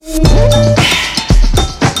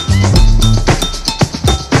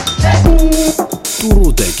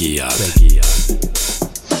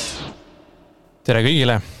Tere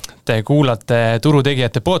kõigile, te kuulate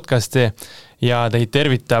Turutegijate podcasti ja teid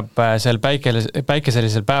tervitab sel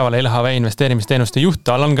päikeselisel päeval LHV investeerimisteenuste juht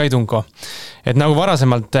Allan Kaidunko. Et nagu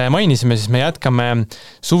varasemalt mainisime, siis me jätkame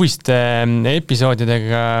suviste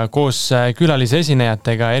episoodidega koos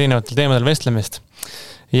külalisesinejatega erinevatel teemadel vestlemist.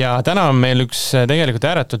 Ja täna on meil üks tegelikult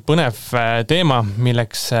ääretult põnev teema,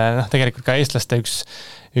 milleks tegelikult ka eestlaste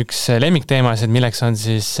üks lemmikteemasid, milleks on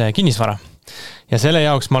siis kinnisvara. Ja selle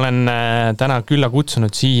jaoks ma olen täna külla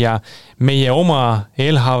kutsunud siia meie oma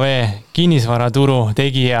LHV kinnisvaraturu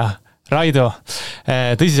tegija Raido.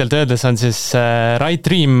 Tõsiselt öeldes on siis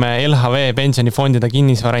Rait Riim LHV pensionifondide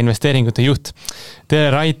kinnisvara investeeringute juht.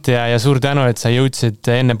 Tere Rait ja suur tänu, et sa jõudsid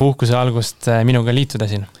enne puhkuse algust minuga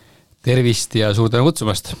liituda siin. Tervist ja suur tänu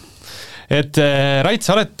kutsumast. Et Rait,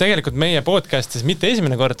 sa oled tegelikult meie podcastis mitte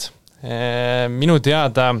esimene kord. Minu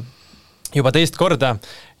teada juba teist korda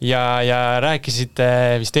ja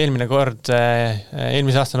rääkisite vist eelmine kord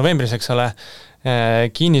eelmise aasta novembris, eks ole,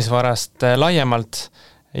 kinnisvarast laiemalt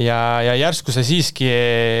ja järsku see siiski,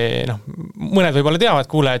 mõned võib-olla teavad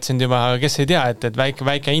kuulajad sind juba, kes ei tea, et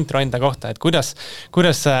väike intro enda kohta, et kuidas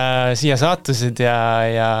sa siia saatusid ja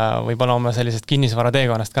võib-olla oma sellisest kinnisvara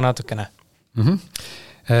teekonnast ka natukene?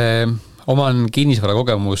 Oman kinnisvara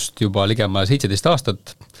kogemust juba ligemale 17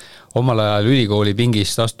 aastat. Omal ajal ülikooli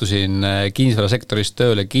pingist astusin kinnisvarasektorist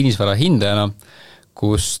tööle kinnisvara hindajana,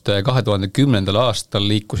 kust 2010. aastal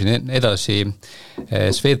liikusin edasi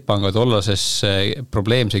Swedbanka tollases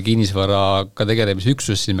probleemse kinnisvaraga tegelemise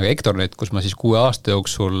üksuses nimega Ektornet, kus ma siis 6 aasta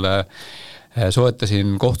jooksul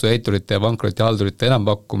soetasin kohtueiturite ja pankrotihaldurite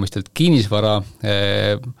enampakkumistelt kinnisvara.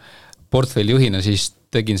 Portfellijuhina siis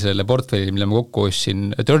tegin sellele portfelli, mille ma kokku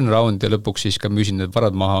ostsin turnaround ja lõpuks siis ka müüsin need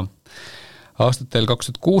varad maha. Aastatel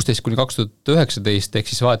 2016 kuni 2019 ehk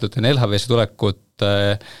siis vahetult enne LHV-sse tulekut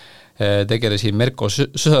tegelesin Merko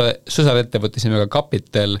sõsarettevõttes nimega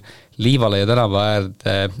Kapitel Liivala ja tänava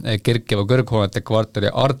äärde kerkiva kõrghoonete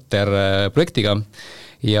kvartali Arter projektiga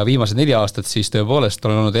ja viimased 4 aastat siis tõepoolest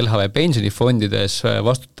olen olnud LHV pensionifondides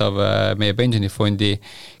vastutav meie pensionifondi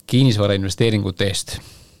kinnisvara investeeringute eest.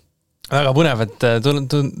 Väga põnev, et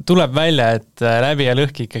tuleb välja, et läbi ja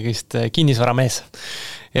lõhki ikkagist kinnisvara mees.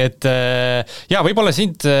 Et võib-olla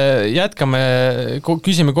sind jätkame,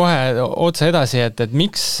 küsime kohe otse edasi, et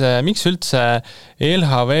miks üldse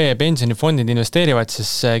LHV pensionifondid investeerivad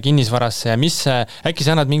siis kinnisvarasse ja äkki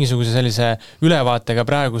sa annad mingisuguse sellise ülevaatega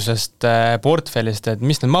praegusest portfellist, et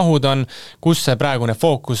mis need mahud on, kus see praegune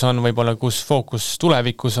fookus on, võib-olla kus fookus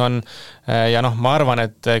tulevikus on ja ma arvan,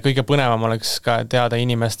 et kõige põnevam oleks ka teada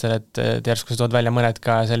inimestel, et järsku sa tood välja mõned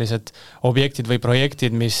ka sellised objektid või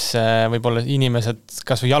projektid, mis võib-olla inimesed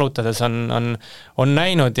kas või jalutades on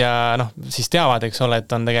näinud ja siis teavad, eks ole,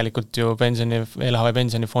 et on tegelikult ju LHV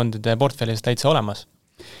pensionifondide portfellis täitsa olemas.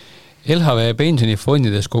 LHV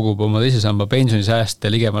pensionifondides kogub oma teise samba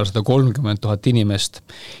pensionisääste ligemale 130,000 inimest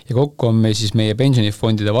ja kokku on siis meie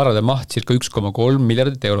pensionifondide varade maht circa 1,3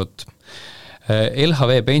 miljardit eurot.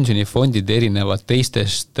 LHV pensionifondid erinevad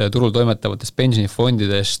teistest turul toimetavatest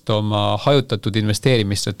pensionifondidest oma hajutatud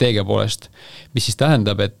investeerimisstrateegia poolest, mis siis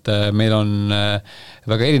tähendab, et meil on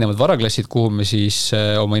väga erinevad varaklassid, kuhu me siis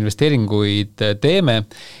oma investeeringuid teeme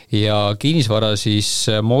ja kinnisvara siis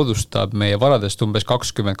moodustab meie varadest umbes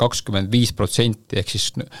 20-25% ehk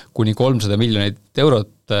siis kuni 300 miljonit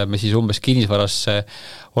eurot me siis umbes kinnisvarasse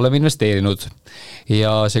oleme investeerinud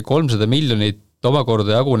ja see 300 miljonit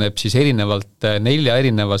omakorda jaguneb siis erinevalt 4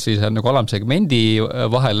 erineva nagu alamsegmendi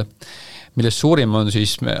vahel, millest suurim on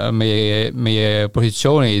siis meie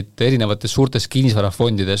positsioonid erinevates suurtes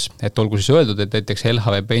kinnisvarafondides, et olgu siis öeldud, et näiteks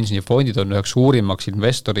LHV pensionifondid on üheks suurimaks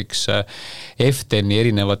investoriks FTN-i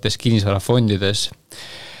erinevates kinnisvarafondides.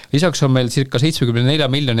 Lisaks on meil circa 74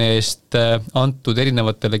 miljoni eest antud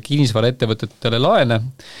erinevatele kinnisvaraettevõtetele laene.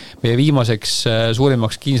 Meie viimaseks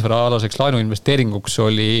suurimaks kinnisvaraalaseks laenuinvesteeringuks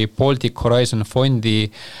oli Baltic Horizon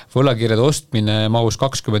fondi võlakirjade ostmine mahus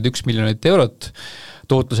 21 miljonit eurot.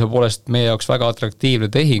 Tootluse poolest meie jaoks väga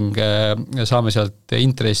atraktiivne tehing, saame sealt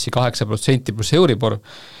intressi 8% pluss Euribor,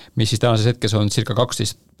 mis siis tänases hetkes on circa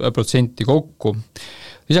 12% kokku.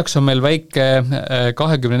 Lisaks on meil väike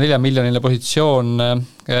 24 miljoniline positsioon,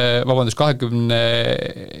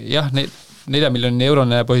 4 miljoni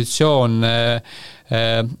eurone positsioon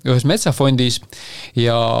ühes metsafondis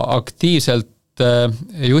ja aktiivselt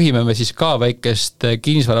juhime me siis ka väikest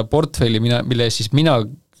kinnisvaraportfelli, mille siis mina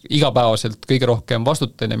igapäevaselt kõige rohkem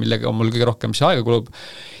vastutan ja millega mul kõige rohkem aega kulub.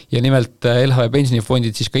 Ja nimelt LHV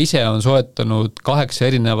pensionifondid siis ka ise on soetanud 8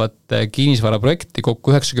 erinevat kinnisvaraprojekti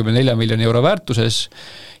kokku 94 miljoni euro väärtuses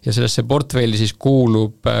ja sellesse portfelli siis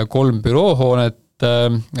kuulub 3 büroohoonet,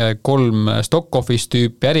 3 stock office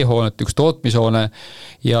tüüpi ärihoonet, 1 tootmishoone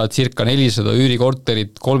ja circa 400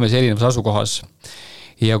 üürikorterit 3 erinevas asukohas.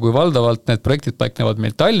 Ja kui valdavalt need projektid paiknevad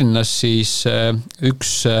meil Tallinnas, siis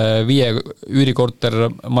üks 5 üürikorter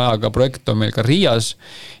majaga projekt on meil ka Riias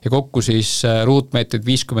ja kokku siis ruutmeetrid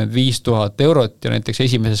 55 000 eurot ja näiteks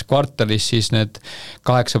esimeses kvartalis siis need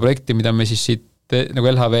 8 projekti, mida me siis siit nagu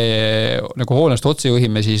LHV nagu hoonest otse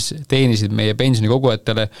juhime, siis teenisid meie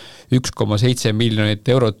pensionikogujatele 1,7 miljonit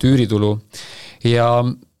eurot üüritulu. Ja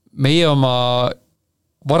meie oma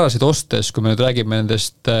varasid ostes, kui me nüüd räägime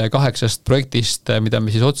nendest 8 projektist, mida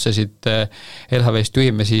me siis otse siit LHV-st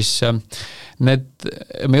juhime, siis me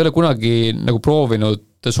ei ole kunagi nagu proovinud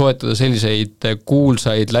soetada selliseid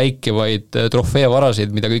kuulsaid, läikivaid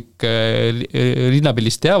trofeevarasid, mida kõik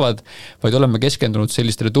linnapildist teavad, vaid oleme keskendunud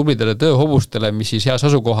sellistele tublidele tööhobustele, mis siis heas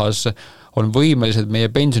asukohas on võimelised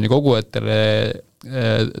meie pensionikogujatele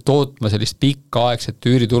tootma sellist pikaaegset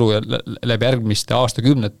üüritulu läbi järgmiste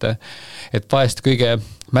aastakümnete. Et vahest kõige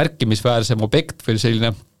märkimisväärsem objekt või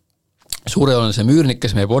selline suurejooneline müürnik,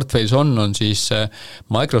 kes meie portfellis on siis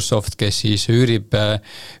Microsoft, kes siis üürib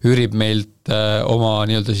meilt oma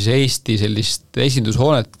nii-öelda siis Eesti sellist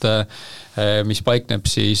esindushoonet, mis paikneb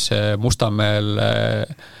siis Mustamäel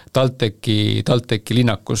TalTechi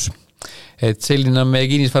linnakus. Et selline on meie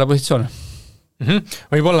kinnisvarapositsioon.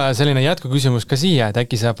 Võib-olla selline jätkuküsimus ka siia, et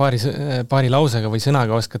äkki sa paari lausega või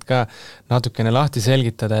sõnaga oskad ka natukene lahti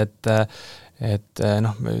selgitada, et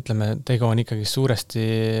ütleme, tegu on ikkagi suuresti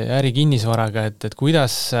ärikinnisvaraga, et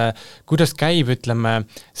kuidas käib, ütleme,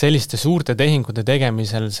 selliste suurte tehingute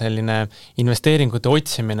tegemisel selline investeeringute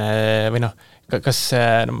otsimine või kas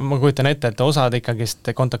ma kujutan ette, et osad ikkagist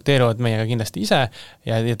kontakteeruvad meiega kindlasti ise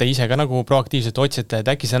ja te ise ka nagu proaktiivselt otsite, et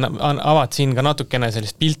äkki sa avad siin ka natukene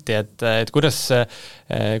sellist pilti, et kuidas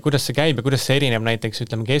see käib ja kuidas see erineb näiteks,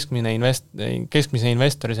 ütleme, keskmise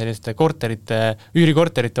investori selliste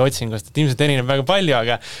üürikorterite otsingust, et ilmselt erineb väga palju,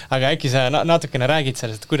 aga äkki sa natukene räägid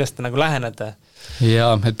sellest, kuidas te nagu lähenete?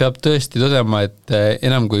 Ja, et peab tõesti tõdema, et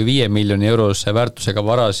enam kui 5 miljoni eurose väärtusega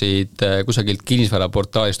varasid kusagilt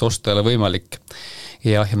kinnisvaraportaalist osta ei ole võimalik.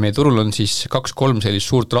 Ja meie turul on siis 2-3 sellist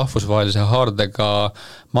suurt rahvusvahelise haardega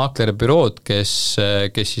maaklerbürood, kes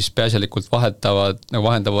siis peaasjalikult vahendavad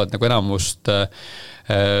nagu enamust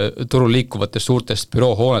turul liikuvatest suurtest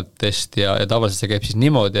büroohoonetest ja tavaliselt see käib siis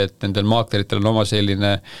niimoodi, et nendel maakleritel on oma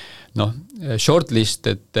selline shortlist,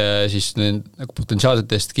 et siis nagu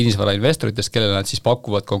potentsiaalsetest kinnisvarainvestoritest, kellele nad siis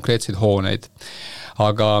pakuvad konkreetseid hooneid.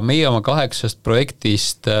 Aga meie oma 8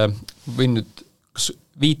 projektist võin nüüd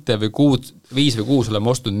 5 või 6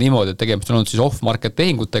 oleme ostnud niimoodi, et tegemist on olnud siis off-market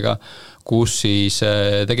tehingutega, kus siis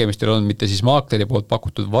tegemist ei olnud mitte siis maakleri poolt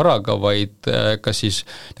pakutud varaga, vaid kas siis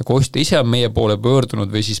nagu ostja ise on meie poole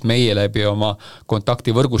pöördunud või siis meie läbi oma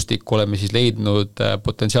kontaktivõrgustikku oleme siis leidnud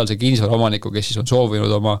potentsiaalse kinnisvaraomaniku, kes siis on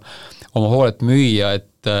soovinud oma hoolet müüa,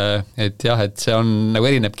 et jah, et see on nagu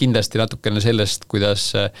erineb kindlasti natukene sellest,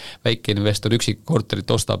 kuidas väike investor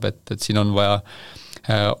üksikkorterit ostab, et siin on vaja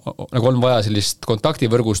sellist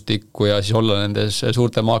kontaktivõrgustikku ja siis olla nendes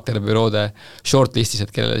suurte maaklerbüroode shortlistis,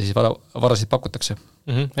 et kellele siis varasid pakutakse.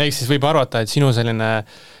 Ehk siis võib arvata, et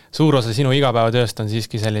suur osa sinu igapäevatööst on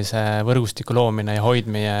siiski sellise võrgustiku loomine ja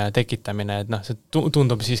hoidmine ja tekitamine, et see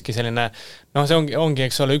tundub siiski selline, see ongi,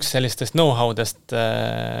 eks ole, üks sellistest know-howdest,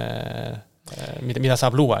 mida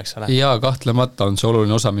saab luua, eks ole? Jaa, kahtlemata on see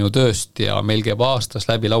oluline osa minu tööst ja meil käib aastas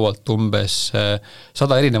läbi laualt umbes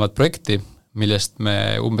 100 erinevat projekti, millest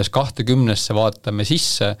me umbes 20 vaatame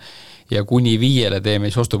sisse ja kuni 5 teeme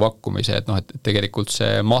siis ostupakkumise, et tegelikult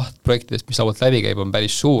see maht projektidest, mis laualt läbi käib, on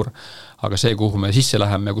päris suur, aga see, kuhu me sisse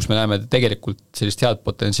läheme ja kus me näeme tegelikult sellist head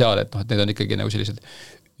potentsiaali, et need on ikkagi nagu sellised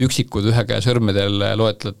üksikud ühe käe sõrmedel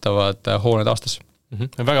loetletavad hooned aastas.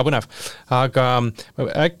 Väga põnev, aga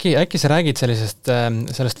äkki sa räägid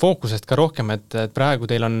sellest fookusest ka rohkem, et praegu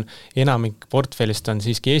teil on enamik portfellist on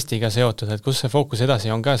siiski Eestiga seotud, et kus see fookus edasi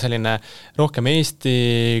on ka selline rohkem Eesti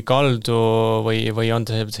kaldu või on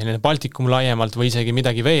see selline Baltikum laiemalt või isegi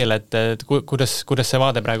midagi veel, et kuidas see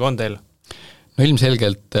vaade praegu on teil? No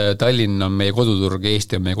ilmselgelt Tallinn on meie koduturg,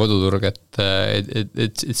 Eesti on meie koduturg,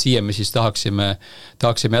 et siia me siis tahaksime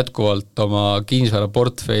jätkuvalt oma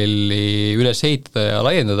kinnisvaraportfelli üles ehitada ja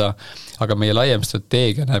laiendada, aga meie laiem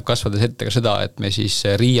strateegia näeb kasvades ette ka seda, et me siis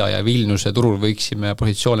Riia ja Vilniuse turul võiksime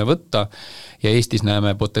positsioone võtta ja Eestis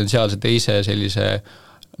näeme potentsiaalse teise sellise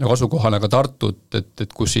nagu asukohana ka Tartut, et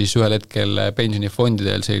kus siis ühel hetkel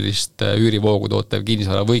pensionifondidel sellist üürivoogu tootev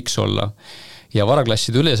kinnisvara võiks olla. Ja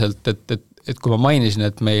varaklasside üleselt, et et kui ma mainisin,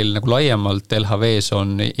 et meil nagu laiemalt LHV-s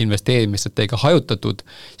on investeerimisstrateegia hajutatud,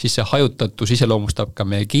 siis see hajutatus iseloomustab ka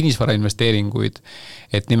meie kinnisvara investeeringuid,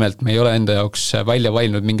 et nimelt me ei ole enda jaoks välja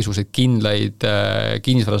valinud mingisuguseid kindlaid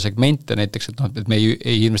kinnisvarasegmente, näiteks, et me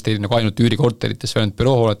ei investeeri nagu ainult üürikorteritesse, ainult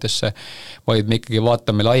büroohoonetesse, vaid me ikkagi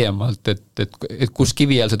vaatame laiemalt, et kus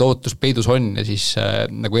kivi all see tootlus peidus on ja siis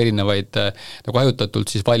nagu erinevaid, nagu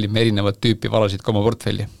hajutatult siis valime erinevat tüüpi varasid ka oma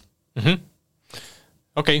portfelli.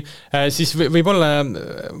 Okei, siis võib-olla,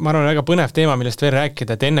 ma arvan, väga põnev teema, millest veel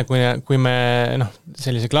rääkida, et enne kui me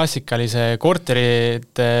sellise klassikalise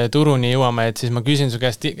korterite turuni jõuame, et siis ma küsin su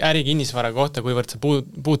käest ärikinnisvara kohta, kuivõrd sa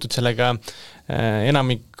puutud sellega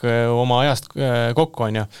enamik oma ajast kokku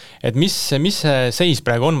on ju. Et mis see seis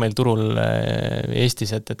praegu on meil turul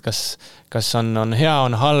Eestis, et kas on hea,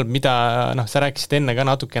 on halb, mida, sa rääkisid enne ka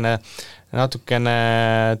natukene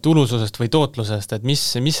tulususest või tootlusest, et mis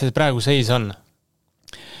see praegu seis on?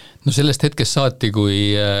 No sellest hetkest saati,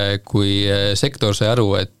 kui sektor sai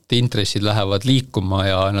aru, et intressid lähevad liikuma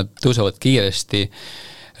ja nad tõusevad kiiresti,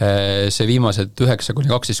 see viimased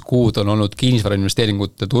 9-12 kuud on olnud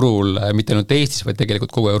kinnisvarainvesteeringute turul mitte ainult Eestis, vaid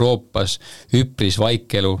tegelikult kogu Euroopas üpris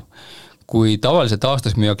vaikelu. Kui tavaliselt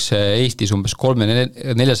aastas müüakse Eestis umbes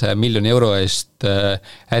 300-400 miljoni euro eest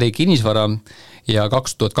ärikinnisvara ja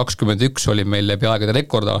 2021 oli meil läbi aegade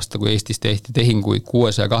rekordaasta, kui Eestis tehti tehinguid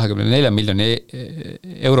 624 miljoni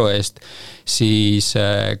euro eest, siis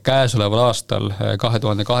käesoleval aastal,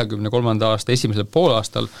 2023. aasta esimesel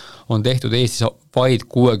poolaastal on tehtud Eestis vaid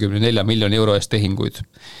 64 miljoni euro eest tehinguid.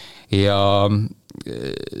 Ja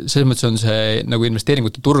selles mõttes on see nagu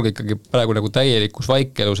investeeringute turg ikkagi praegu nagu täielikus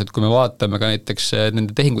vaikelus, et kui me vaatame ka näiteks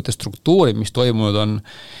nende tehingute struktuuri, mis toimunud on,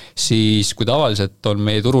 siis kui tavaliselt on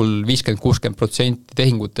meie turul 50-60%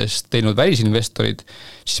 tehingutest teinud välisinvestorid,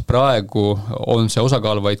 siis praegu on see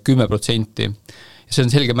osakaal vaid 10%. Ja see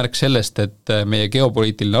on selge märk sellest, et meie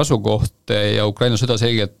geopoliitiline asukoht ja Ukraina sõda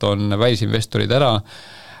selgelt on välisinvestorid ära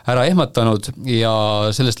ehmatanud ja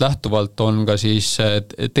sellest lähtuvalt on ka siis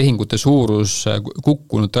tehingute suurus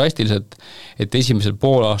kukkunud drastiliselt, et esimesel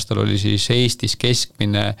poolaastal oli siis Eestis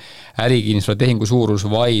keskmine ärikinnisvara tehingu suurus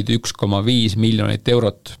vaid 1,5 miljonit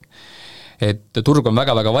eurot. Et turg on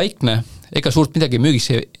väga-väga vaikne, ega suurt midagi müügiks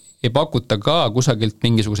ei pakuta ka, kusagilt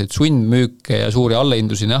mingisuguseid sundmüüke ja suuri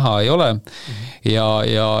allahindusi näha ei ole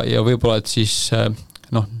ja võib-olla, et siis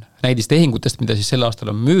näidistehingutest, mida siis sel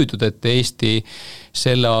aastal on müüdud, et Eesti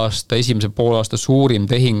selle aasta esimese poolaasta suurim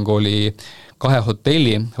tehing oli 2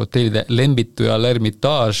 hotellide Lembitu ja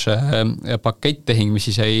L'Hermitage pakettehing, mis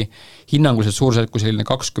siis jäi hinnanguliselt suurusjärku selline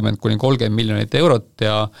 20-30 miljonit eurot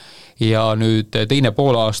ja nüüd teine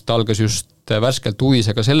poolaasta algas just värskelt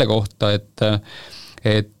uudisega selle kohta,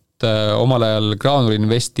 et omal ajal Graanul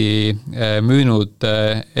Investi müünud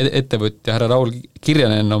ettevõtja härra Raul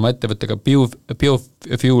Kirjanen oma ettevõttega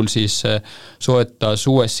Biofuel siis soetas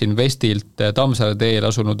US Investilt Tammsaare teel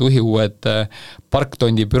asunud uued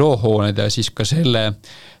parktondi büroohooned ja siis ka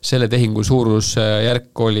selle tehingu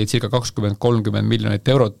suurusjärk oli circa 20-30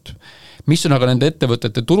 miljonit eurot. Mis on aga nende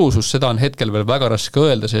ettevõtete tulusus, seda on hetkel veel väga raske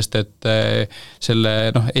öelda, sest et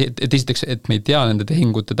esiteks, et me ei tea nende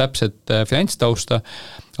tehingute täpset finantstausta,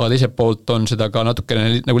 aga teiselt poolt on seda ka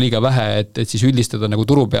natukene nagu liiga vähe, et siis üldistada nagu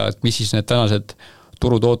turu peal, et mis siis need tänased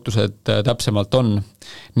turutootlused täpsemalt on.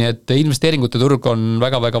 Nii et investeeringute turg on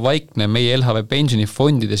väga-väga vaikne, meie LHV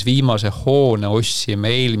pensionifondides viimase hoone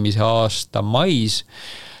ostsime eelmise aasta mais.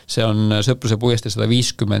 See on Sõpruse põhjast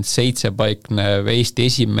 157 paiknev Eesti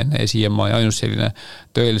esimene ja siiamaani ainus selline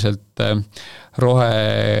tõeliselt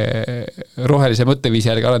rohelise mõtteviisi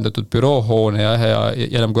järgi arendatud büroohoone ja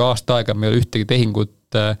enam kui aasta aega me ei ole ühtegi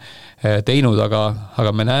tehingut teinud,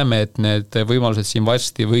 aga me näeme, et need võimalused siin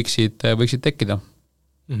varsti võiksid tekkida.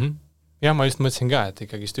 Ja ma just mõtlesin ka, et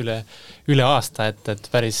ikkagist üle aasta,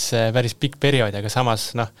 et päris pikk periood, aga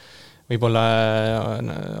samas võib-olla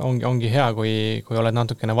ongi hea, kui oled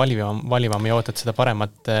natukene valivam ja ootad seda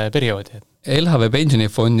paremat perioodi. LHV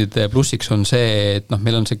pensionifondide plussiks on see, et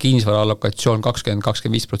meil on see kinnisvara allokatsioon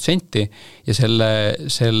 20-25% ja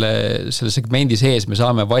selle segmendi sees me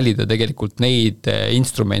saame valida tegelikult neid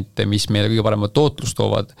instrumente, mis meile kõige paremat tootlust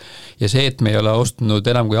toovad. Ja see, et me ei ole ostnud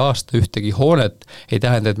enam kui aasta ühtegi hoonet, ei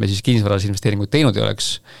tähenda, et me siis kinnisvaras investeeringuid teinud ei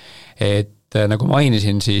oleks. Et nagu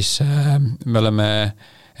mainisin, siis me oleme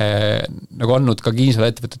nagu andnud ka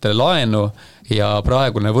kinnisvaraettevõtetele laenu ja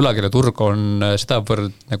praegune võlakirjaturg on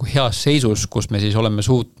sedavõrd nagu heas seisus, kus me siis oleme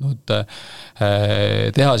suutnud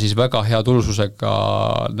teha siis väga hea tulususega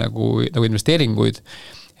nagu investeeringuid,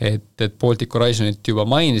 et Baltic Horizonit juba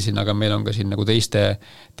mainisin, aga meil on ka siin nagu teiste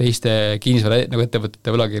kinnisvara nagu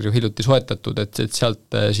ettevõtete võlakirju hiljuti soetatud, et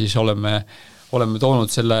sealt siis oleme oleme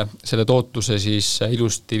toonud selle tootluse siis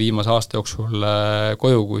ilusti viimase aasta jooksul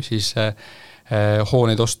koju, kui siis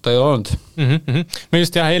hooneid osta ei olnud. Me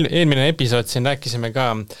just eelmine episood siin rääkisime ka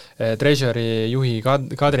Treasury juhi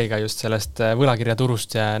Kadriga just sellest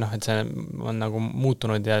võlakirjaturust ja et see on nagu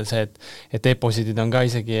muutunud ja see, et deposiidid on ka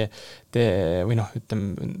isegi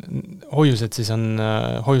hoiused siis on,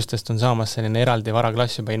 hoiustest on saamas selline eraldi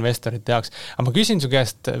varaklass juba investorite jaoks. Aga ma küsin su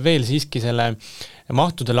käest veel siiski selle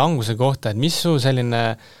mahtude languse kohta, et mis su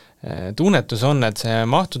selline tunnetus on, et see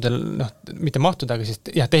mahtude, mitte mahtude, aga siis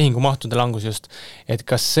tehingu mahtude langus just, et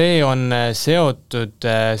kas see on seotud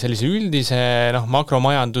sellise üldise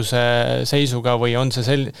makromajanduse seisuga või on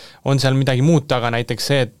seal midagi muud taga, näiteks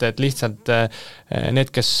see, et lihtsalt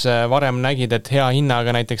need, kes varem nägid, et hea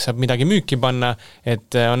hinnaga näiteks saab midagi müüki panna,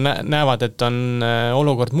 et näevad, et on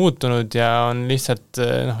olukord muutunud ja on lihtsalt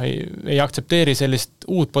ei aktsepteeri sellist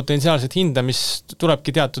uut potentsiaalset hinda, mis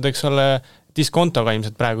tulebki teatud, eks ole, diskontoga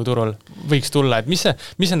ilmselt praegu turul võiks tulla, et mis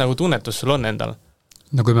see nagu tunnetus sul on endal?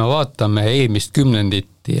 No kui me vaatame eelmist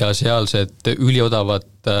kümnendit ja sealset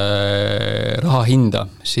üliodavat raha hinda,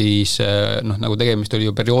 siis nagu tegemist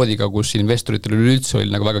oli ju perioodiga, kus investoritel üldse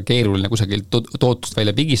oli nagu väga keeruline kusagil tootlust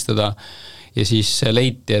välja pigistada ja siis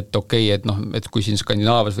leiti, et okei, et kui siin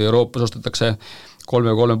Skandinaavias või Euroopas ostetakse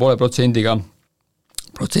 3-3,5%-ga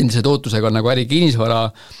protsendise tootlusega nagu ärikinnisvara,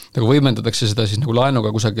 nagu võimendatakse seda siis nagu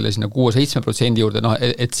laenuga kusagile sinna 6-7% juurde,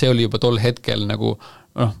 et see oli juba tol hetkel nagu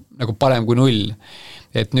parem kui 0.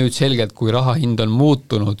 Et nüüd selgelt, kui raha hind on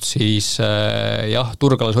muutunud, siis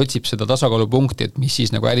turg alles otsib seda tasakaalupunkti, et mis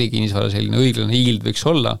siis nagu ärikinnisvara selline õiglane yield võiks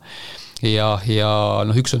olla. Ja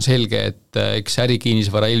üks on selge, et eks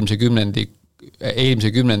ärikinnisvara eelmise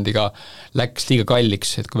kümnendiga läks liiga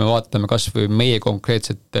kalliks, et kui me vaatame kas või meie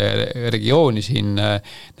konkreetset regiooni siin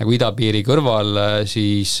nagu idapiiri kõrval,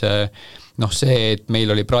 siis see, et meil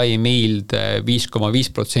oli prime yield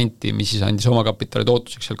 5,5%, mis siis andis omakapitali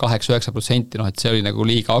tootluseks seal 8-9%, et see oli nagu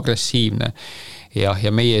liiga agressiivne. Ja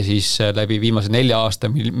meie siis läbi viimase 4 aasta,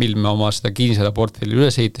 mil me oma seda kinnisvara portfelli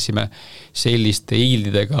üles ehitasime, selliste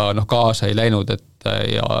yieldidega kaasa ei läinud,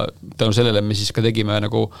 ja tänu sellele me siis ka tegime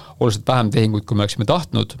nagu oluliselt vähem tehinguid, kui me oleksime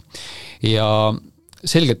tahtnud. Ja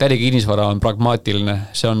selgelt ärikinnisvara on pragmaatiline,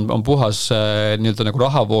 see on puhas nagu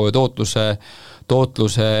rahavoo ja tootluse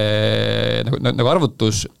nagu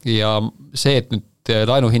arvutus ja see, et nüüd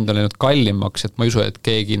laenuhind on läinud kallimaks, et ma ei usu, et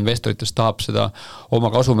keegi investoritest tahab seda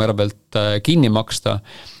oma kasumiarvelt kinni maksta,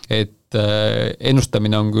 et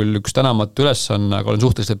ennustamine on küll üks tänamatu ülesanne, aga olen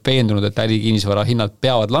suhteliselt veendunud, et ärikinnisvara hinnad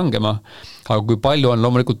peavad langema, aga kui palju on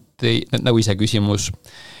loomulikult nagu ise küsimus,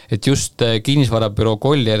 et just kinnisvarabüroo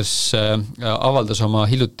Colliers avaldas oma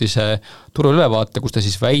hiljutise turuülevaate, kus ta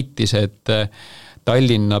siis väitis, et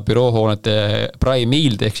Tallinna büroohoonete prime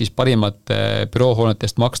yield ehk siis parimate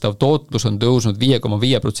büroohoonetest makstav tootlus on tõusnud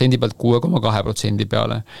 5,5% pealt 6,2%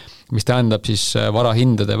 peale, mis tähendab siis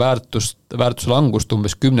varahindade väärtuse langust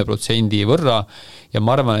umbes 10% võrra ja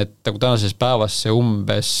ma arvan, et nagu tänases päevas see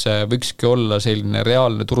umbes võikski olla selline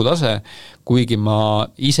reaalne turutase, kuigi ma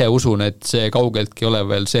ise usun, et see kaugeltki ei ole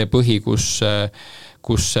veel see põhi, kus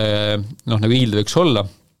nagu yield võiks olla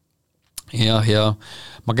ja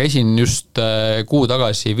ma käisin just kuu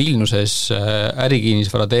tagasi Vilniuses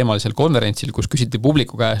ärikinnisvara teemalisel konverentsil, kus küsiti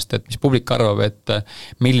publiku käest, et mis publik arvab, et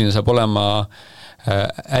milline saab olema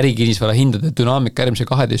ärikinnisvara hindade dünaamika järgmise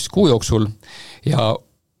 12 kuu jooksul ja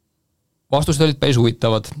vastused olid päris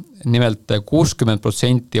huvitavad. Nimelt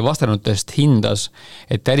 60% vastanutest hindas,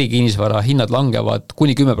 et ärikinnisvara hinnad langevad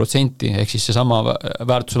kuni 10%, ehk siis seesama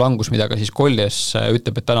väärtuse langus, mida ka siis Colliers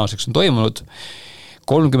ütleb, et tänaseks on toimunud.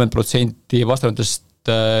 30% vastanutest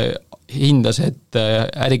hindas, et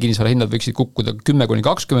ärikinnisvara hinnad võiksid kukkuda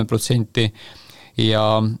 10-20% ja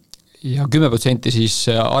 10% siis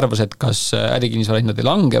arvas, et kas ärikinnisvara hinnad ei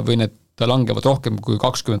lange või need langevad rohkem kui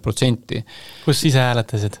 20%. Kus ise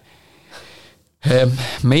hääletasid?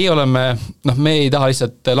 Meie oleme, me ei taha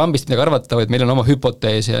lihtsalt lambist midagi arvata, vaid meil on oma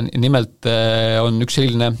hüpotees ja nimelt on üks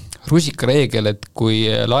selline rusikareegel, et kui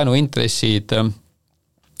laenuintressid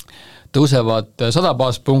tõusevad 100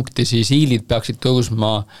 baaspunkti, siis yielid peaksid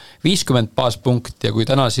tõusma 50 baaspunkti ja kui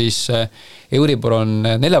täna siis Euribor on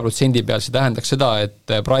 4% peal, see tähendaks seda,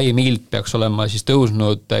 et prime yield peaks olema siis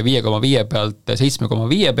tõusnud 5,5 pealt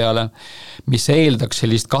 7,5 peale, mis eeldaks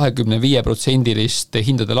sellist 25%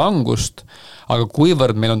 hindade langust, aga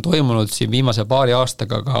kuivõrd meil on toimunud siin viimase paari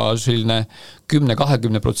aastaga ka selline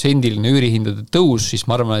 10-20% üürihindade tõus, siis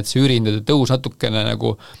ma arvan, et see üürihindade tõus natukene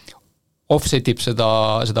nagu offsetib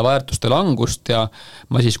seda väärtuste langust ja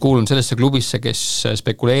ma siis kuulun sellesse klubisse, kes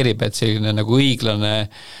spekuleerib, et selline nagu õiglane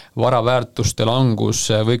varaväärtuste langus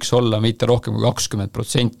võiks olla mitte rohkem kui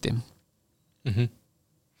 20%.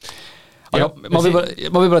 Aga ma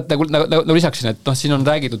võib-olla nagu lisaksin, et siin on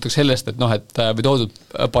räägitud sellest, et et või toodud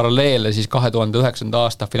paralleele siis 2009.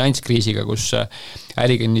 aasta finantskriisiga, kus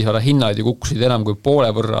ärikinnisvara hinnad ju kukkusid enam kui poole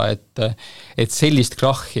võrra, et sellist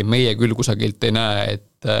krahhi meie küll kusagilt ei näe,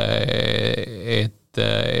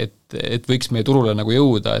 et võiks meie turule nagu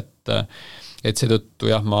jõuda, et seetõttu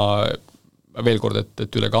jah, ma veel kord,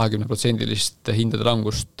 et üle 20% hindade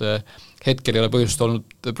langust hetkel ei ole põhjust olnud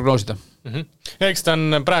prognoosida. Ja eks ta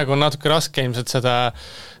on praegu natuke raske ilmselt seda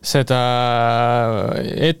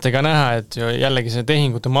ette ka näha, et ju jällegi see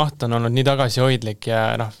tehingute maht on olnud nii tagasihoidlik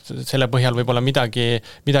ja selle põhjal võib-olla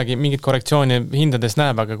mingit korrektsiooni hindades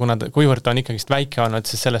näeb, aga kuivõrd ta on ikkagist väike olnud,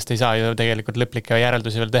 siis sellest ei saa ju tegelikult lõplikke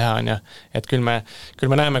järeldusi veel teha, on ju. Et küll me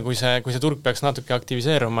näeme, kui see turg peaks natuke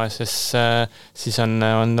aktiviseeruma, siis on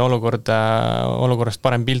olukorrast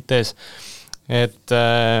parem pilt ees. Et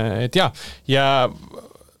ja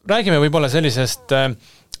räägime võib-olla sellisest,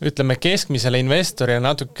 ütleme, keskmisele investorile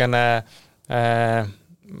natukene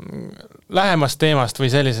lähemast teemast või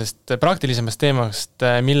sellisest praktilisemast teemast,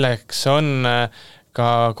 milleks on ka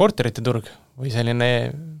korterite turg või selline,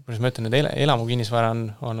 kuidas ma ütlen, et elamukinnisvara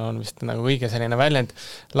on vist nagu õige selline väljend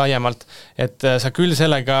laiemalt, et sa küll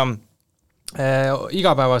sellega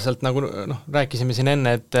igapäevaselt nagu rääkisime siin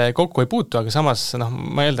enne, et kokku ei puutu, aga samas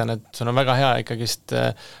ma eeldan, et sul on väga hea ikkagist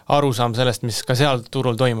arusaam sellest, mis ka seal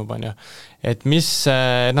turul toimub, on ju. Et mis,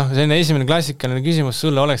 selline esimene klassikaline küsimus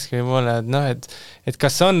sulle olekski võib-olla, et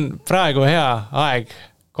kas on praegu hea aeg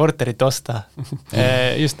korterit osta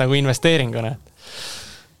just nagu investeeringuna?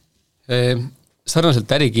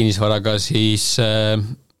 Sarnaselt ärikinnisvaraga siis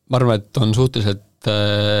ma arvan, et on suhteliselt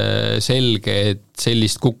selge, et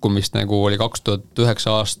sellist kukkumist nagu oli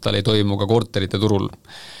 2009 aastal ei toimu ka korterite turul.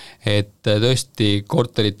 Et tõesti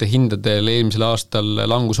korterite hindadel eelmisel aastal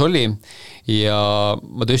langus oli ja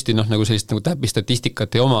ma tõesti nagu sellist nagu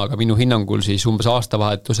täpistatistikat ei oma, aga minu hinnangul siis umbes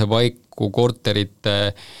aastavahetuse paiku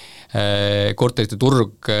korterite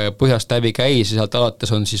turg põhjast läbi käis ja sealt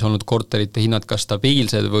alates on siis olnud korterite hinnad kas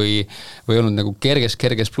stabiilsed või olnud nagu kerges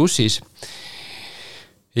plussis.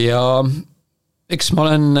 Ja eks ma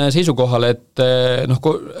olen seisukohal, et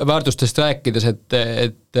väärtustest rääkides,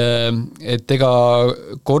 et ega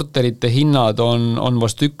korterite hinnad on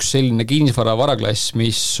vast üks selline kinnisvara varaklass,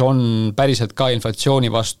 mis on päriselt ka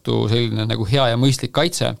inflatsiooni vastu selline nagu hea ja mõistlik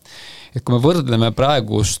kaitse. Et kui me võrdleme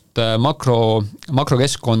praegust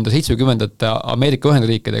makrokeskkonda 70-ndate Ameerika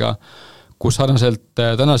Ühendriikidega, kus sarnaselt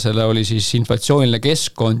tänasele oli siis inflatsiooniline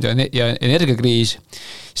keskkond ja energiakriis,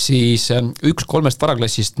 siis üks 3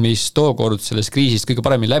 varaklassist, mis tookord sellest kriisist kõige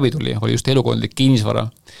paremini läbi tuli, oli just elukondlik kinnisvara.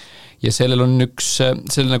 Ja sellel on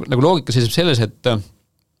selle nagu loogika seisab selles, et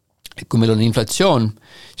kui meil on inflatsioon,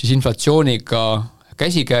 siis inflatsiooniga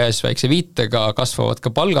käsikäes väikse viitega kasvavad ka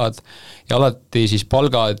palgad ja alati siis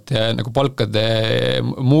palgad, nagu palkade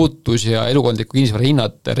muutus ja elukondliku kinnisvara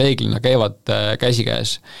hinnad reeglina käivad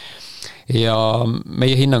käsikäes. Ja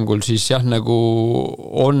meie hinnangul siis jah, nagu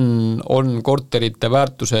on korterite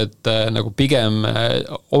väärtused nagu pigem,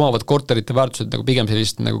 omavad korterite väärtused nagu pigem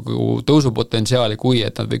sellist nagu tõusupotentsiaali, kui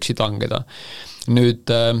et nad võiksid langeda. Nüüd,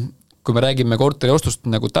 kui me räägime korteri ostust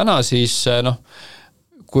nagu täna, siis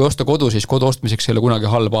kui osta kodu, siis kodu ostmiseks ei ole kunagi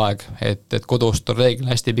halb aeg, et kodu ost on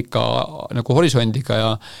reeglina hästi pika nagu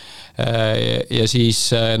horisondiga ja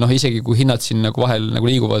siis isegi kui hinnad siin nagu vahel nagu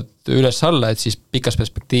liiguvad üles-alla, et siis pikas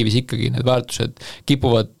perspektiivis ikkagi need väärtused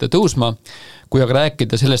kipuvad tõusma. Kui aga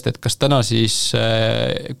rääkida sellest, et kas täna siis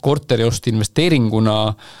korteriost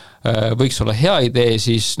investeeringuna võiks olla hea idee,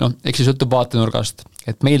 siis eks see sõltub vaatenurgast.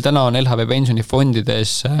 Et meil täna on LHV pensionifondides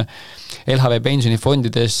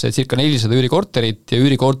circa 400 üürikorterit ja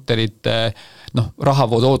üürikorterite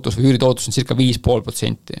rahavoo-tootlus või üüritootlus on circa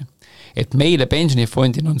 5,5%. Et meile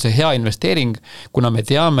pensionifondina on see hea investeering, kuna me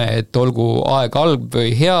teame, et olgu aeg halb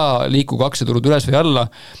või hea, liikugu aktsiaturud üles või alla,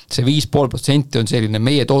 see 5,5% on selline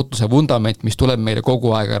meie tootluse vundament, mis tuleb meile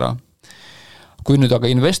kogu aeg ära. Kui nüüd aga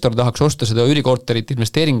investor tahaks osta seda üürikorterit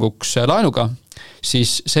investeeringuks laenuga,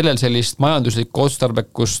 siis sellel sellist majanduslikku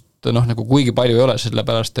otstarbekust nagu kuigi palju ei ole,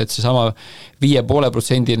 sellepärast, et see sama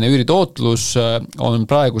 5,5% üüritootlus on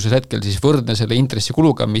praegusel hetkel siis võrdne selle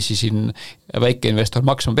intressikuluga, mis siin väike investor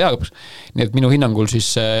maksma peab. Nii et minu hinnangul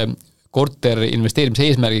siis korter investeerimise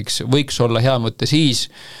eesmärgiks võiks olla hea mõte siis,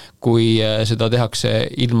 kui seda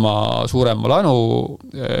tehakse ilma suurema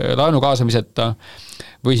laenu kaasamiseta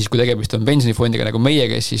või siis kui tegemist on pensionifondiga nagu meie,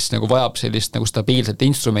 kes siis nagu vajab sellist nagu stabiilset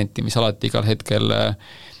instrumenti, mis alati igal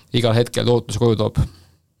hetkel tootluse koju toob.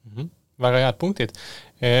 Väga head punktid.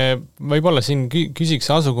 Võib-olla siin küsiks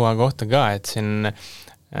asukoha kohta ka, et siin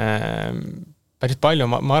päris palju,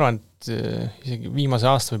 ma arvan, isegi viimase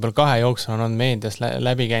aasta võib-olla 2 jooksul on meedias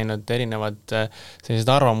läbi käinud erinevad sellised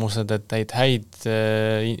arvamused, et häid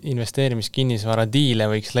investeerimiskinnisvara diile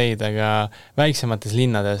võiks leida ka väiksemates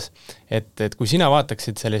linnades. Et kui sina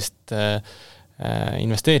vaataksid sellist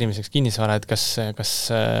investeerimiseks kinnisvara, et kas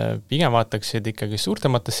pigem vaataksid ikkagi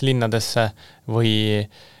suurtematesse linnadesse või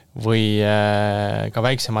ka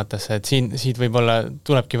väiksematesse, et siit võib-olla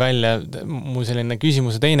tulebki välja mu selline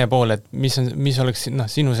küsimuse teine pool, et mis oleks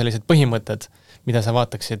sinu sellised põhimõtted, mida sa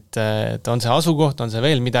vaataksid, et on see asukoht, on see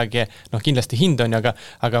veel midagi, kindlasti hind on,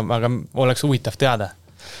 aga oleks huvitav teada.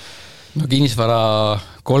 Kinnisvara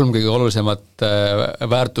 3 kõige olulisemat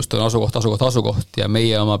väärtust on asukoht ja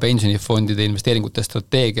meie oma pensionifondide investeeringute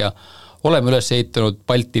strateegia oleme üles ehitanud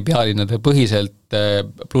Balti pealinnade põhiselt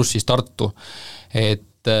pluss siis Tartu, et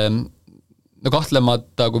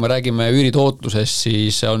kahtlemata, kui me räägime üüritootlusest,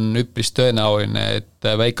 siis on üpris tõenäoline, et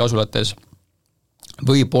väikeasulates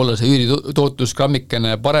võib olla see üüritootlus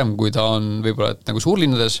grammikene parem, kui ta on võib-olla nagu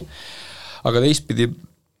suurlinnades, aga teistpidi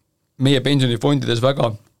meie pensionifondides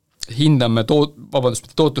väga hindame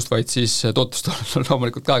tootlust, vaid siis tootlust on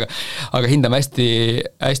loomulikult ka, aga hindame hästi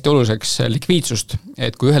oluliseks likviidsust,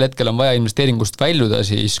 et kui ühel hetkel on vaja investeeringust väljuda,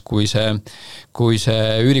 siis kui see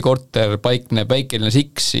üürikorter paikneb väikelinnas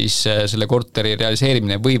X, siis selle korteri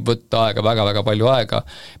realiseerimine võib võtta aega väga-väga palju aega,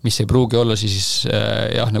 mis ei pruugi olla siis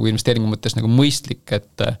nagu investeeringu mõttes nagu mõistlik,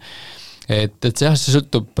 et see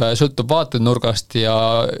sõltub vaatenurgast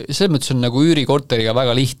ja selles mõttes on nagu üürikorteriga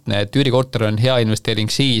väga lihtne, et üürikorter on hea investeering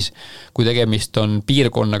siis, kui tegemist on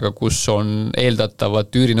piirkonnaga, kus on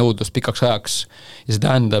eeldatavat üürinõudlust pikaks ajaks ja see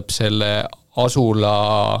tähendab selle asula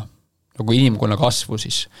nagu inimkonna kasvu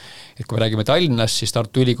siis. Et kui me räägime Tallinnast, siis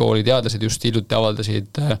Tartu Ülikooli teadlased just hiljuti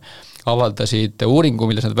avaldasid uuringu,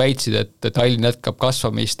 milles nad väitsid, et Tallinn jätkab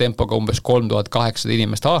kasvamistempoga umbes 3800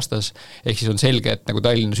 inimest aastas, ehk siis on selge, et nagu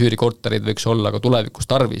Tallinnas üürikorterid võiks olla ka tulevikus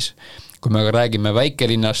tarvis. Kui me räägime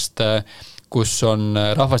väikelinnast, kus on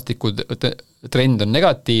rahvastiku trend on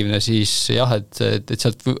negatiivne, siis jah, et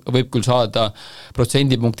sealt võib küll saada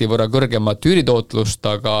protsendipunkti võrra kõrgemat üüritootlust,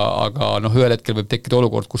 aga ühel hetkel võib tekkida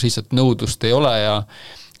olukord, kus lihtsalt nõudlust ei ole ja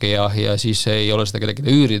siis ei ole seda kellelegi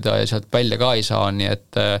üürida ja sealt välja ka ei saa, nii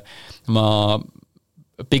et ma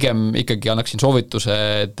pigem ikkagi annaksin soovituse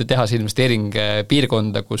teha see investeering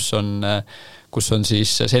piirkonda, kus on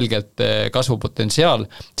siis selgelt kasvupotentsiaal.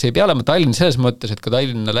 See ei pea olema Tallinn selles mõttes, et ka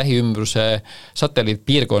Tallinna lähiümbruse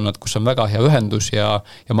satelliitpiirkonnad, kus on väga hea ühendus ja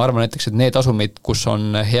ma arvan näiteks, et need asumid, kus on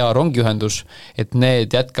hea rongiühendus, et need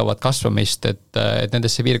jätkavad kasvamist, et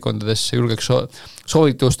nendesse piirkondadesse julgeks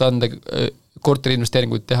soovitust anda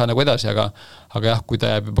korteriinvesteeringuid teha nagu edasi, aga jah, kui ta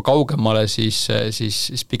jääb juba kaugemale, siis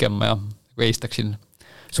pigem ma eelistaksin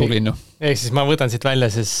suurlinnu. Ehk siis ma võtan siit välja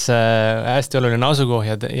siis hästi oluline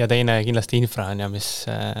asukoht ja teine kindlasti infra on ja mis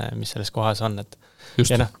selles kohas on. Ja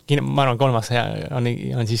ma arvan, 3.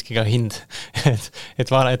 on siiski ka hind,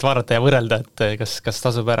 et vaadata ja võrrelda, et kas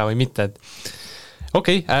tasub ära või mitte.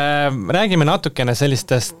 Okei, räägime natukene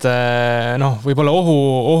sellistest võib-olla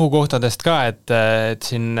ohukohtadest ka, et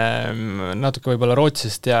siin natuke võib-olla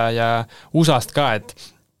Rootsist ja USAst ka, et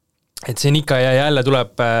siin ikka ja jälle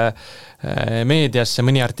tuleb meediasse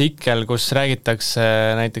mõni artikkel, kus räägitakse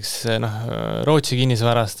näiteks Rootsi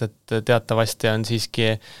kinnisvarast, et teatavasti on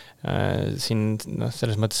siiski siin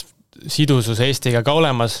selles mõttes sidusus Eestiga ka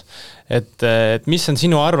olemas, et mis on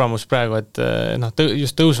sinu arvamus praegu, et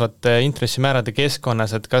just tõusvate intressimäärade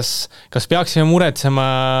keskkonnas, et kas peaksime muretsema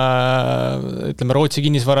ütleme Rootsi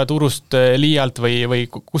kinnisvaraturust liialt või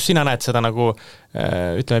kus sina näed seda nagu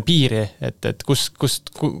ütleme piiri, et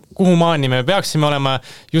kuhu maani me peaksime olema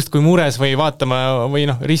justkui mures või vaatama või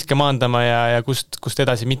riske maandama ja kust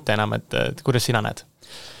edasi mitte enam, et kuidas sina näed?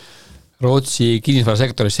 Rootsi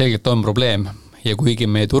kinnisvarasektoris selgelt on probleem ja kuigi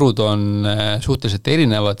meie turud on suhteliselt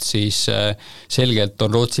erinevad, siis selgelt on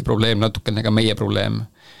Rootsi probleem natukene ka meie probleem.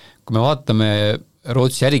 Kui me vaatame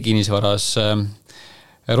Rootsi ärikinnisvaras,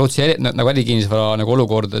 Rootsi ärikinnisvara nagu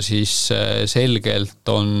olukorda, siis selgelt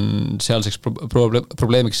on sealseks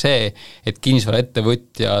probleemiks see, et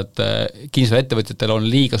kinnisvaraettevõtjatel on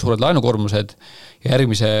liiga suured laenukormused ja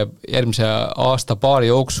järgmise aasta paari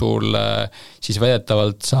jooksul siis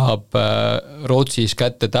väidetavalt saab Rootsis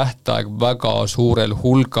kätte tähtaeg väga suurel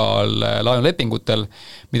hulgal laenulepingutel,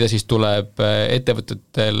 mida siis tuleb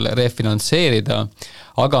ettevõtetel refinantseerida,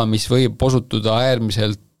 aga mis võib osutuda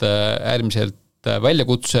äärmiselt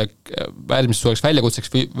suureks väljakutseks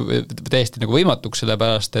või täiesti nagu võimatuks,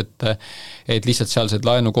 sellepärast, et lihtsalt sealsed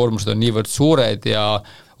laenukoormused on niivõrd suured ja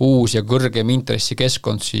uus ja kõrgem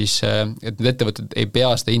intressikeskkond, siis et need ettevõtted ei pea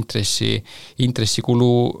seda intressikulu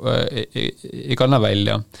ei kanna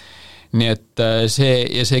välja. nii et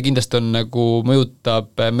see kindlasti on nagu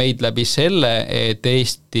mõjutab meid läbi selle, et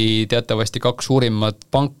Eesti teatavasti 2 suurimat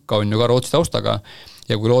panka on ju ka Rootsi taustaga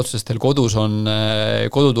ja kui rootslastel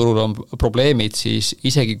koduturul on probleemid, siis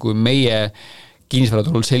isegi kui meie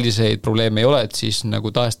kinnisvaraturul selliseid probleeme ei ole, et siis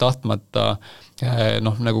nagu tahes tahtmata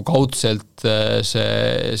nagu kaudselt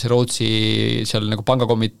see Rootsi seal nagu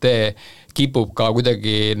pangakomitee kipub ka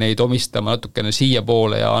kuidagi neid omistama natukene siia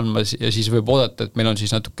poole ja andma ja siis võib oodata, et meil on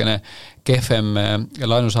siis natukene kehvem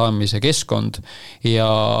laenu saamise keskkond ja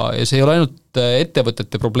see ei ole ainult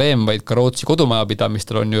ettevõtete probleem, vaid ka Rootsi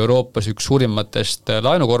kodumajapidamistel on ju Euroopas üks suurimatest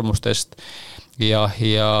laenukormustest ja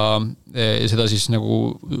seda siis nagu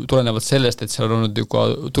tulenevalt sellest, et seal on olnud juba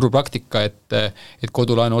turupraktika, et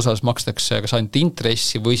kodulaenu osas makstakse kas ainult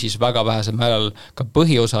intressi või siis väga vähesel määral ka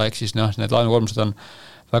põhiosa, ehk siis need laenukormused on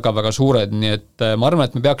väga-väga suured, nii et ma arvan,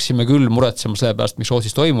 et me peaksime küll muretsema selle pärast, mis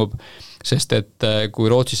Rootsis toimub, sest et kui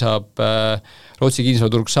Rootsi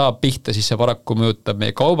kinnisvaraturg saab pihta, siis see paraku mõjutab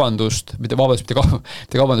meie kaubandust, mitte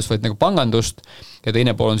kaubandust, vaid nagu pangandust ja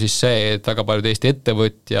teine pool on siis see, et väga paljud Eesti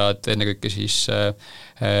ettevõtjad, ennekõike siis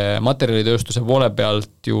materjalitööstuse poole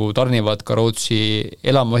pealt ju tarnivad ka Rootsi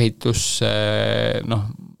elamuehitusse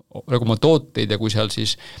nagu tooteid ja kui seal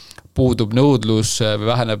siis puudub nõudlus või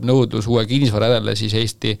väheneb nõudlus uue kinnisvara järele, siis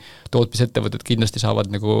Eesti tootmisettevõtted kindlasti saavad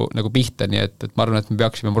nagu pihta, nii et ma arvan, et me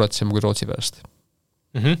peaksime muretsema kui Rootsi pärast.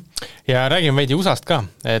 Ja räägime veidi USAst ka,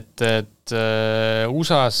 et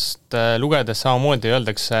USAst lugedes samamoodi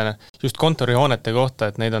öeldakse just kontorihoonete kohta,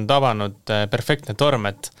 et neid on tabanud perfektne torm,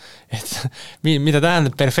 et mida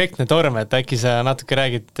tähendab perfektne torm, et äkki sa natuke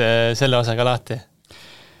räägid selle osaga lahti?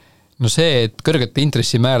 No see, et kõrgete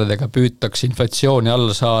intressimääradega püütakse inflatsiooni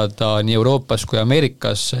alla saada nii Euroopas kui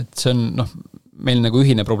Ameerikas, et see on meil nagu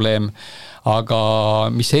ühine probleem, aga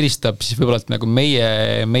mis eristab siis võib-olla nagu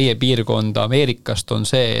meie piirkonda Ameerikast on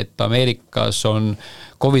see, et Ameerikas on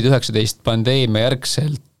COVID-19 pandeemia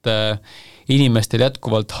järgselt inimestel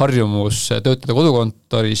jätkuvalt harjumus töötada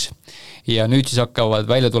kodukontoris ja nüüd siis hakkavad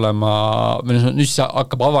välja tulema, nüüd siis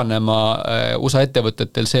hakkab avanema USA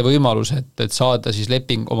ettevõtetel see võimalus, et saada siis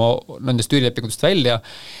leping oma nendest üürilepingutest välja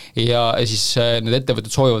ja siis need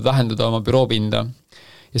ettevõtted soovivad vähendada oma büroopinda.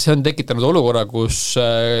 Ja see on tekitanud olukorra, kus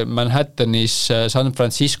Manhattanis, San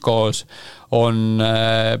Franciscos on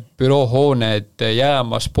büroohooned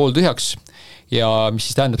jäämas pooltühjaks ja mis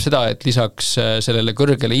siis tähendab seda, et lisaks sellele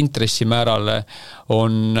kõrgele intressimäärale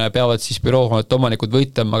peavad siis büroohoonete omanikud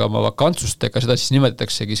võitlema oma vakantsustega, seda siis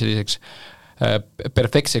nimetaksegi selliseks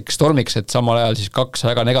perfektseks stormiks, et samal ajal siis 2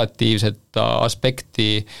 väga negatiivset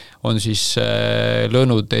aspekti on siis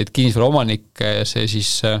löönud neid kinnisvara omanikke ja see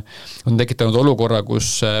siis on tekitanud olukorra,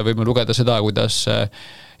 kus võime lugeda seda, kuidas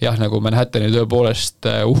nagu Manhattani tõepoolest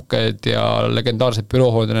uhked ja legendaarsed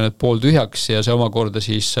büroohooned on need pooltühjaks ja see omakorda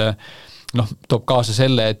siis toob kaasa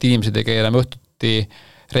selle, et inimesed ei käi enam õhtuti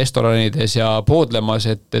restoranides ja poodlemas,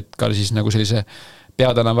 et ka siis nagu sellise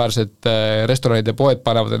peatänaväärsed restoranid ja poed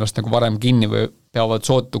panevad ennast nagu varem kinni või peavad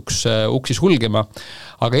sootuks uksi sulgema.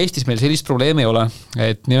 Aga Eestis meil sellist probleemi ei ole,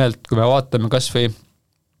 et nimelt kui me vaatame kas või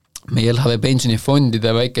meie LHV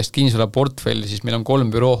pensionifondide väikest kinnisvaraportfelli, siis meil on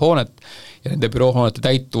 3 büroohoonet ja nende büroohoonete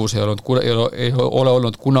täituvus ei ole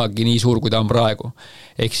olnud kunagi nii suur, kui ta on praegu.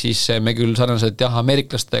 Ehk siis me küll sarnaselt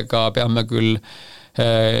ameeriklastega peame küll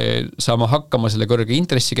saama hakkama selle kõrge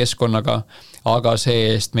intressikeskkonnaga, aga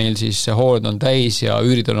see eest meil siis hooned on täis ja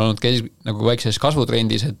üürid on olnud nagu väikses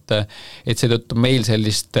kasvutrendis, et seetõttu meil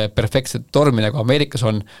sellist perfektset tormi nagu Ameerikas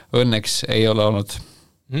on õnneks ei ole olnud.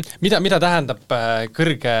 Mida tähendab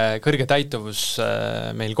kõrge täituvus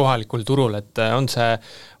meil kohalikul turul, et on see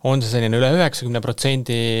selline üle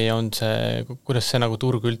 90%, on see, kuidas see nagu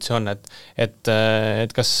turg üldse on, et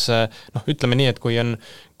kas, ütleme nii, et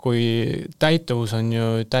kui täituvus on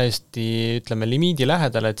ju täiesti, ütleme, limiidi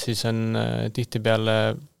lähedal, et siis on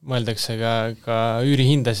tihtipeale mõeldakse ka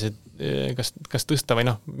üürihindasid, kas tõsta või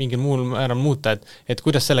mingil muul määral muuta, et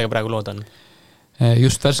kuidas sellega praegu lood on?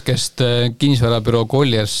 Just värskest kinnisvarabüroo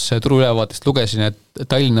Colliers turuülevaatest lugesin, et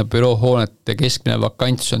Tallinna büroohoonete keskmine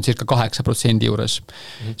vakants on circa 8% juures.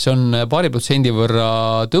 See on 2% võrra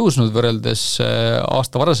tõusnud võrreldes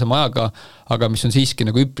aasta varasema ajaga, aga mis on siiski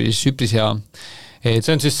nagu üpris hea.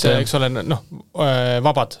 See on siis, eks ole,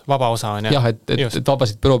 vaba osa on. Jah, et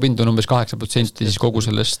vabasid büroopind on umbes 8% siis kogu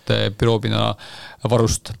sellest büroopinna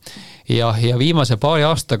varust. Ja viimase paari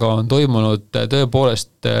aastaga on toimunud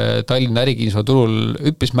tõepoolest Tallinna ärikinnisvara turul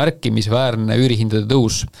üpris märkimisväärne üürihindade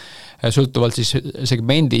tõus, sõltuvalt siis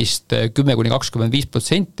segmendist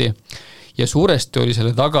 10-25% ja suuresti oli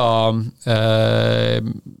selle taga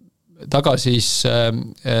siis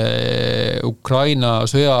Ukraina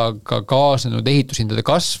sõjaga kaasnenud ehitushindade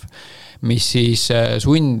kasv, mis siis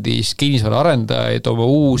sundis kinnisvaraarendajaid oma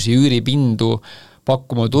uusi üüripindu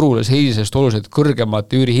pakkuma turule sellisest oluliselt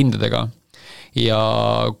kõrgemate üürihindadega. Ja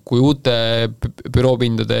kui uute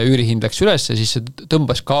büroopindade üürihind läks üles, siis see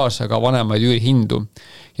tõmbas kaasa ka vanemaid üürihindu.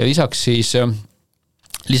 Ja lisaks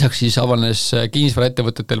siis avanes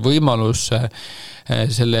kinnisvaraettevõtetel võimalus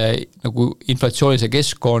selle nagu inflatsioonilise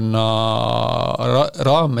keskkonna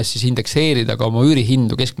raames siis indekseerida ka oma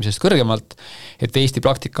üürihindu keskmisest kõrgemalt, et Eesti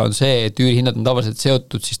praktika on see, et üürihinnad on tavaliselt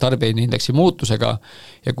seotud siis tarbijahinnaindeksi muutusega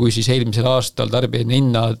ja kui siis eelmisel aastal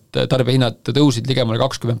tarbijahinnad tõusid ligemale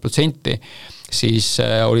 20%, siis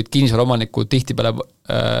olid kinnisvaraomanikud tihtipeale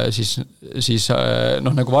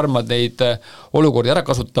nagu varmad neid olukordi ära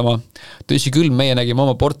kasutama. Tõsi küll, meie nägime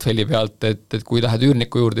oma portfelli pealt, et kui lähed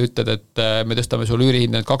üürniku juurde, ütled, et me tõstame sul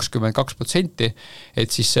üürihinda 22%, et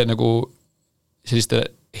siis see nagu selliste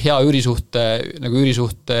hea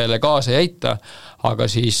üürisuhtele kaasa ei aita, aga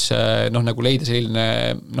siis nagu leida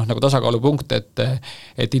selline nagu tasakaalupunkt,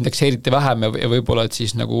 et indekseeriti vähem ja võib-olla, et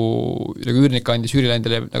siis nagu üürnik andis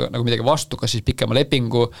üürileandjale nagu midagi vastu, kas siis pikema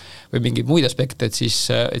lepingu või mingeid muid aspekte, et siis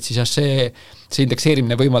see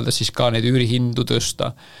indekseerimine võimaldas siis ka neid üürihindu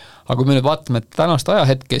tõsta. Aga kui me nüüd vaatame tänast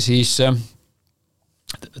ajahetke, siis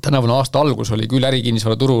tänavune aasta algus oli küll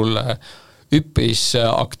ärikinnisvaraturul üpris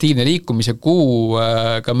aktiivne liikumise kuu,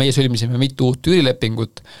 ka meie sõlmisime mitu uut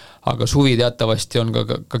üürilepingut, aga suvi teatavasti on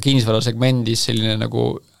ka kinnisvarasegmendis selline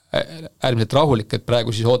nagu äärmiselt rahulik, et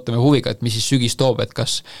praegu siis ootame huviga, et mis siis sügis toob, et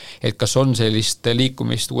kas on sellist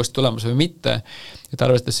liikumist uuesti tulemas või mitte. Et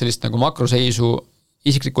arvestades sellist nagu makroseisu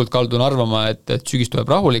isiklikult kaldun arvama, et sügis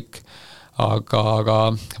tuleb rahulik,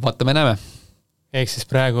 aga vaatame näeme. Ehk siis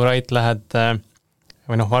praegu Rait lähed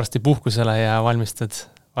või varsti puhkusele ja valmistad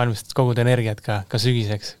kogud energiat ka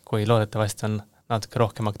sügiseks, kui loodetavasti on natuke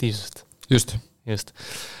rohkem aktiivsust. Just.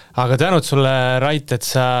 Aga tänud sulle, Rait, et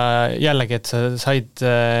sa said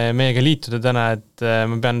meiega liituda täna, et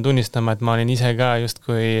ma pean tunnistama, et ma olin ise ka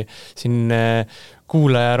justkui siin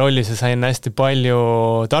kuulaja rollis ja sain hästi palju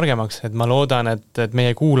targemaks, et ma loodan, et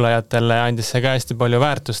meie kuulajatele andis see ka hästi palju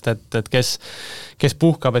väärtust, et kes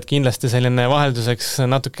puhkab, et kindlasti selline vahelduseks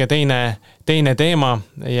natuke teine teema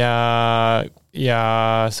ja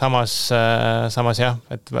samas jah,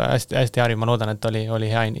 et hästi hariv, ma loodan, et oli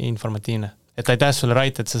hea informatiivne. Et aitäh sulle,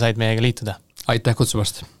 Rait, et sa said meiega liituda. Aitäh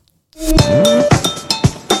kutsumast!